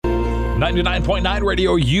99.9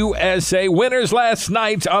 Radio USA. Winners last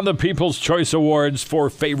night on the People's Choice Awards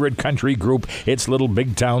for Favorite Country Group. It's Little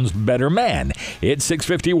Big Town's Better Man. It's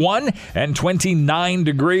 6:51 and 29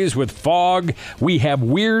 degrees with fog. We have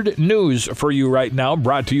weird news for you right now,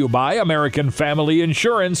 brought to you by American Family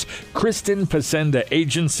Insurance, Kristen Pasenda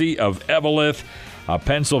Agency of Eveleth. A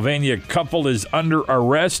Pennsylvania couple is under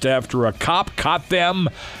arrest after a cop caught them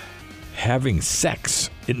having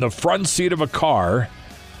sex in the front seat of a car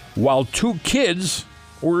while two kids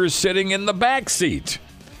were sitting in the back seat.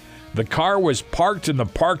 The car was parked in the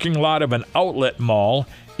parking lot of an outlet mall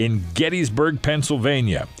in Gettysburg,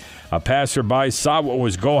 Pennsylvania. A passerby saw what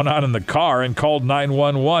was going on in the car and called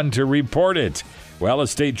 911 to report it. Well, a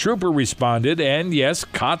state trooper responded and, yes,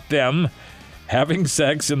 caught them having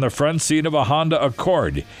sex in the front seat of a Honda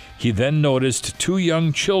Accord. He then noticed two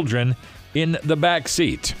young children in the back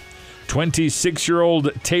seat.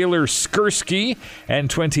 26-year-old Taylor Skursky and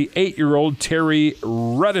 28-year-old Terry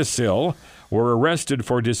Rudisil were arrested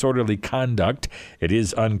for disorderly conduct. It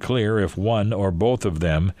is unclear if one or both of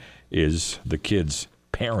them is the kid's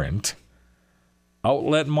parent.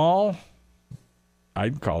 Outlet mall?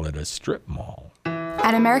 I'd call it a strip mall.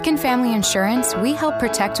 At American Family Insurance, we help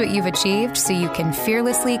protect what you've achieved so you can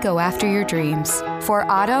fearlessly go after your dreams. For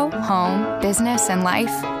auto, home, business, and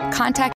life, contact